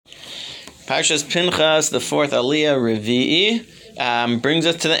Parshas Pinchas, the fourth Aliyah, Revi'i, brings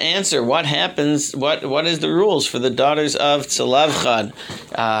us to the answer. What happens, what is the rules for the daughters of Tzelavchad?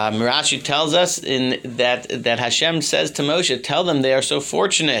 Rashi tells us that Hashem says to Moshe, tell them they are so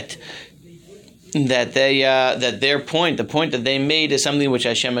fortunate that the point that they made is something which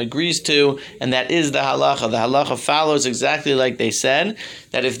Hashem agrees to, and that is the halacha. The halacha follows exactly like they said,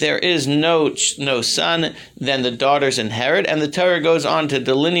 that if there is no son, then the daughters inherit, and the Torah goes on to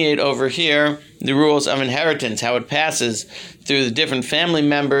delineate over here the rules of inheritance, how it passes through the different family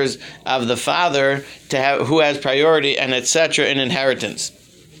members of the father to have who has priority and etc. in inheritance.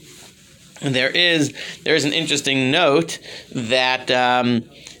 And there is an interesting note that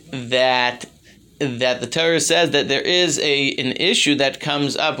the Torah says that there is an issue that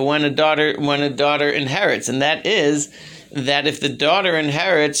comes up when a daughter inherits, and that is that if the daughter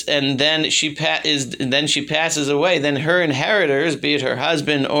inherits and then she passes away, then her inheritors, be it her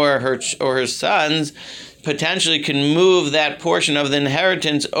husband or her sons, potentially can move that portion of the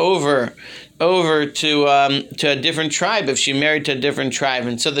inheritance over to a different tribe if she married to a different tribe.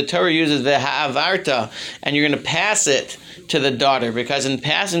 And so the Torah uses the ha'avarta, and you're going to pass it to the daughter, because in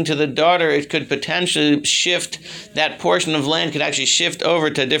passing to the daughter, it could potentially shift, that portion of land could actually shift over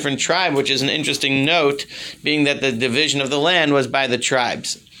to a different tribe, which is an interesting note, being that the division of the land was by the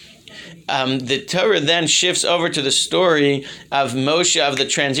tribes. The Torah then shifts over to the story of Moshe, of the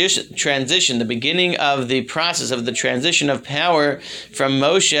transition, the beginning of the process of the transition of power from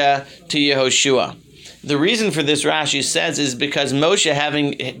Moshe to Yehoshua. The reason for this, Rashi says, is because Moshe,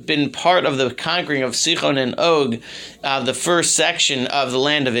 having been part of the conquering of Sichon and Og, the first section of the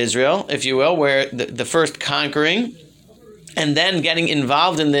land of Israel, if you will, where the first conquering, and then getting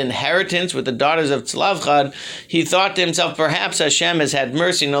involved in the inheritance with the daughters of Tzelavchad, he thought to himself, perhaps Hashem has had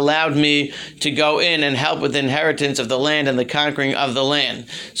mercy and allowed me to go in and help with the inheritance of the land and the conquering of the land.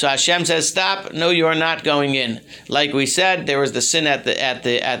 So Hashem says, stop, no, you are not going in. Like we said, there was the sin of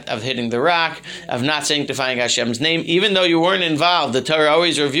hitting the rock, of not sanctifying Hashem's name. Even though you weren't involved, the Torah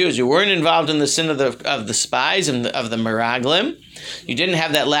always reviews, you weren't involved in the sin of the spies and of the meraglim. You didn't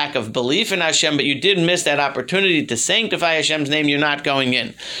have that lack of belief in Hashem, but you did miss that opportunity to sanctify Hashem's name. You're not going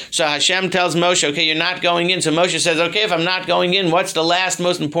in. So Hashem tells Moshe, okay, you're not going in. So Moshe says, okay, if I'm not going in, what's the last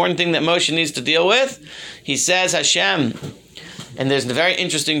most important thing that Moshe needs to deal with? He says, Hashem. And there's a very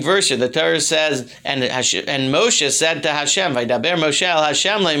interesting verse here. The Torah says, and Moshe said to Hashem, Vaydaber Moshe el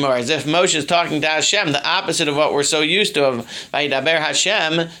Hashem leimor, as if Moshe is talking to Hashem, the opposite of what we're so used to, of Vaydaber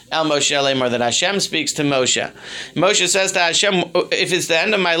Hashem el Moshe leimor, that Hashem speaks to Moshe. Moshe says to Hashem, if it's the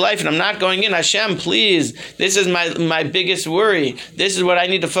end of my life and I'm not going in, Hashem, please, this is my biggest worry. This is what I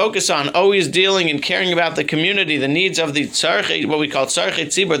need to focus on, always dealing and caring about the community, the needs of the tzarchei, what we call tzarchei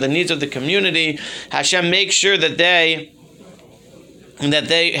tzibur, the needs of the community. Hashem, make sure that they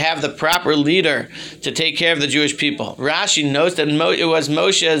have the proper leader to take care of the Jewish people. Rashi notes that it was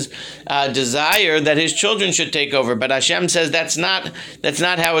Moshe's desire that his children should take over, but Hashem says that's not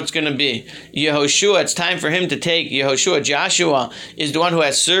how it's going to be. Yehoshua, it's time for him to take. Yehoshua, Joshua, is the one who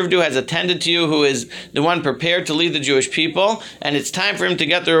has served you, has attended to you, who is the one prepared to lead the Jewish people, and it's time for him to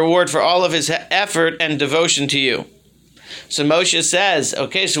get the reward for all of his effort and devotion to you. So Moshe says,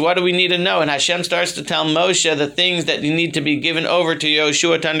 okay, so what do we need to know? And Hashem starts to tell Moshe the things that need to be given over to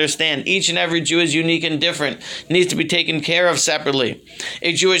Yehoshua to understand. Each and every Jew is unique and different, needs to be taken care of separately.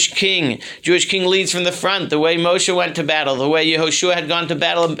 A Jewish king leads from the front, the way Moshe went to battle, the way Yehoshua had gone to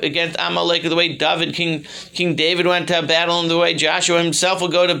battle against Amalek, the way King David went to battle, and the way Joshua himself will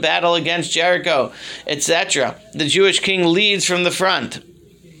go to battle against Jericho, etc. The Jewish king leads from the front.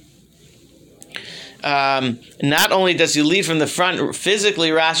 Not only does he lead from the front physically,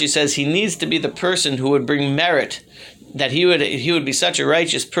 Rashi says he needs to be the person who would bring merit, that he would be such a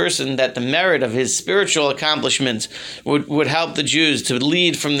righteous person that the merit of his spiritual accomplishments would help the Jews, to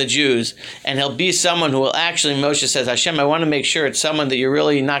lead from the Jews, and he'll be someone who will actually, Moshe says, Hashem, I want to make sure it's someone that you're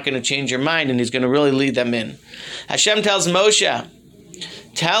really not going to change your mind, and he's going to really lead them in. Hashem tells Moshe,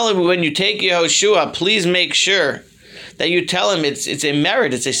 tell him when you take Yehoshua, please make sure that you tell him it's a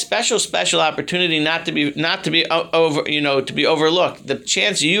merit, it's a special opportunity not to be overlooked. The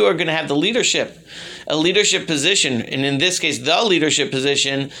chance you are going to have a leadership position, and in this case, the leadership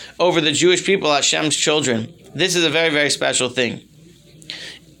position over the Jewish people, Hashem's children. This is a very, very special thing.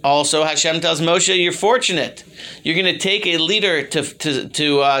 Also, Hashem tells Moshe, you're fortunate. You're going to take a leader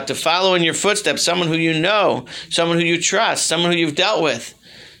to follow in your footsteps, someone who you know, someone who you trust, someone who you've dealt with.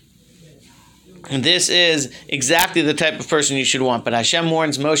 And this is exactly the type of person you should want. But Hashem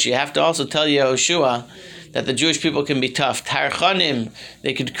warns Moshe, you have to also tell Yehoshua that the Jewish people can be tough. Tarchanim,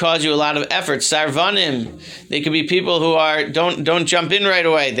 they could cause you a lot of effort. Sarvanim, they could be people who are don't jump in right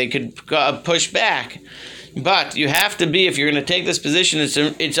away. They could push back. But you have to be, if you're going to take this position,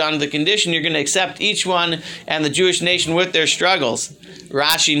 it's on the condition you're going to accept each one and the Jewish nation with their struggles.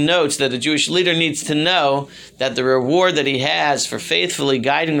 Rashi notes that a Jewish leader needs to know that the reward that he has for faithfully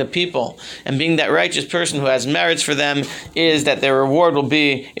guiding the people and being that righteous person who has merits for them is that their reward will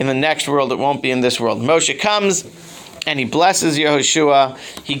be in the next world. It won't be in this world. Moshe comes and he blesses Yehoshua.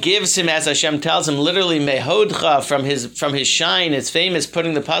 He gives him, as Hashem tells him, literally mehodcha, from his shine. It's famous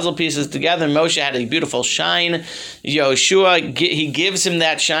putting the puzzle pieces together. Moshe had a beautiful shine. Yehoshua, he gives him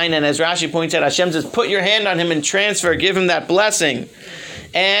that shine, and as Rashi points out, Hashem says, put your hand on him and transfer, give him that blessing.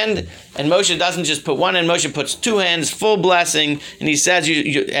 And Moshe doesn't just put one hand, Moshe puts two hands, full blessing, and he says,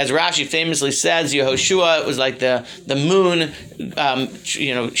 as Rashi famously says, Yehoshua was like the moon,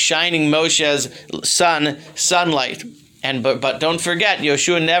 shining Moshe's sunlight. But don't forget,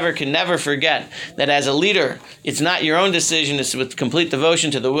 Yehoshua can never forget that as a leader, it's not your own decision. It's with complete devotion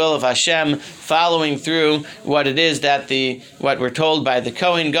to the will of Hashem, following through what it is that what we're told by the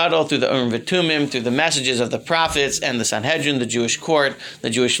Kohen Gadol through the Urim V'Tumim, through the messages of the prophets and the Sanhedrin, the Jewish court. The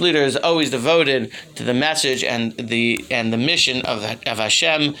Jewish leader is always devoted to the message and the mission of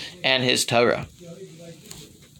Hashem and His Torah.